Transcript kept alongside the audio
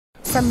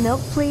Some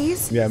milk,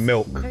 please? Yeah,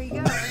 milk. There you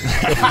go.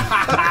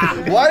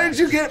 Why did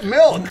you get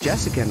milk?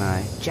 Jessica and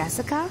I.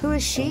 Jessica? Who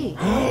is she?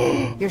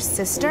 Your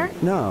sister?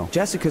 No,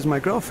 Jessica's my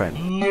girlfriend.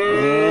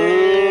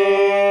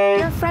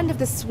 You're a friend of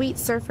the sweet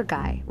surfer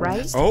guy,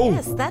 right? Oh.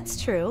 Yes,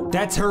 that's true.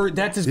 That's his Yeah,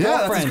 girlfriend.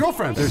 that's his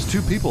girlfriend. There's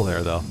two people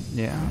there, though.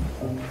 Yeah.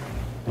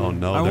 Oh,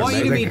 no. I want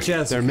you to meet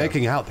Jessica. They're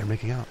making out. They're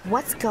making out.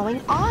 What's going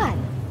on?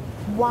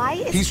 Why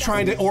is He's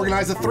trying to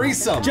organize a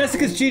threesome.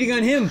 Jessica's cheating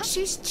on him.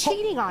 She's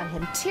cheating on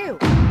him, too.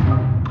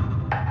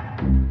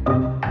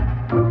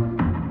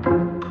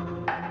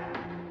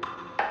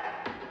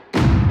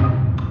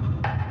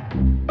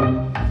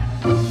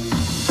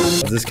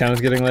 Does this count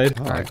as getting laid?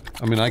 All right.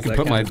 I mean, I can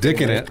put my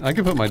dick in it. I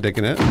can put my dick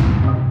in it.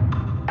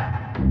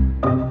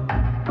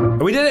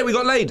 We did it. We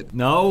got laid.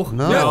 No.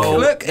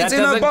 Look, it's that in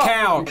her doesn't butt.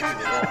 count.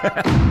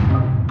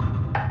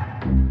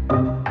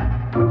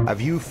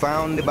 Have you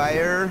found the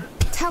buyer?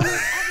 Tell me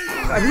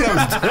I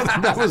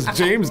think that was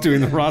James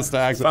doing the Rasta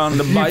accent. Found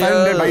the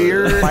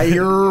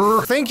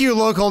buyer. Thank you,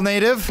 local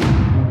native.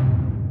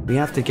 We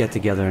have to get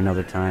together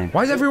another time.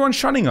 Why is everyone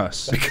shunning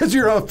us? Because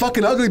you're a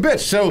fucking ugly bitch,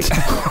 so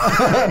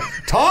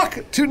talk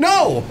to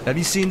no. Have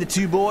you seen the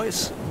two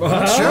boys?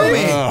 Show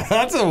me.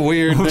 That's a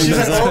weird thing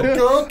to say.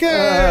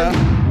 Okay.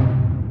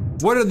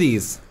 What are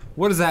these?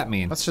 What does that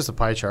mean? That's just a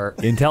pie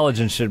chart.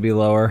 Intelligence should be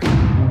lower.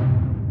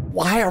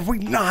 Why are we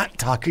not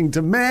talking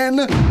to men?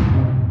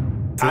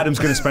 Adam's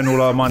gonna spend all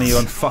our money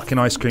on fucking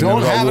ice cream. Don't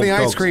We've got have any wolf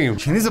ice dogs. cream.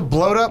 He needs to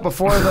bloat up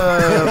before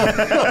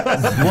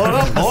the... What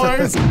up,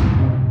 boys?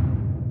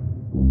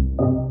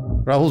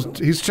 Raul's,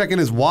 he's checking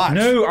his watch.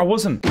 No, I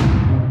wasn't.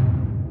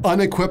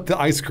 Unequipped the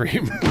ice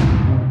cream.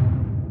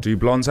 Do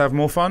blondes have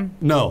more fun?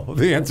 No,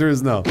 the answer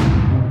is no.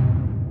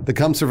 The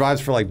cum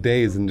survives for like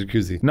days in the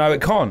jacuzzi. No,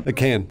 it can't. It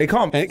can. It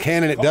can't. And it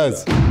can and it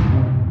does.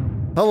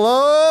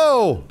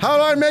 Hello! How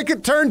do I make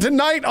it turn to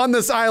night on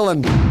this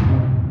island?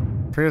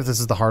 I forget if this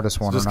is the hardest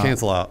one Just or not.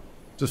 cancel out.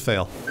 Just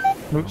fail.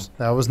 Oops,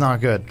 that was not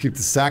good. Keep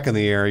the sack in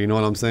the air, you know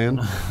what I'm saying?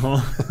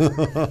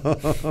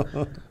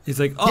 He's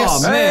like, oh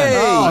Yes. man, Hey!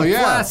 Oh,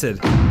 yeah. flaccid.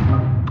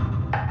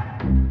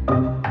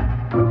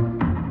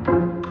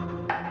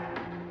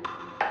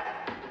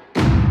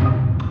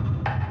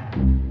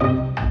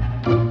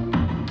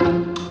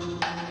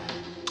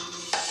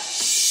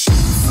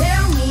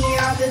 Tell me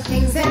all the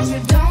things that you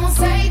don't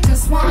say,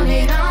 just want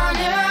it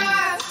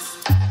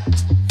honest.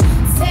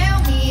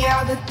 Tell me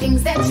all the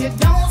things that you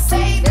don't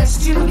say,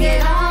 just you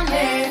get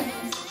honest.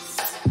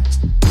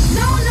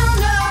 No,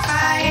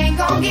 I ain't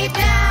gonna get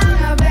down.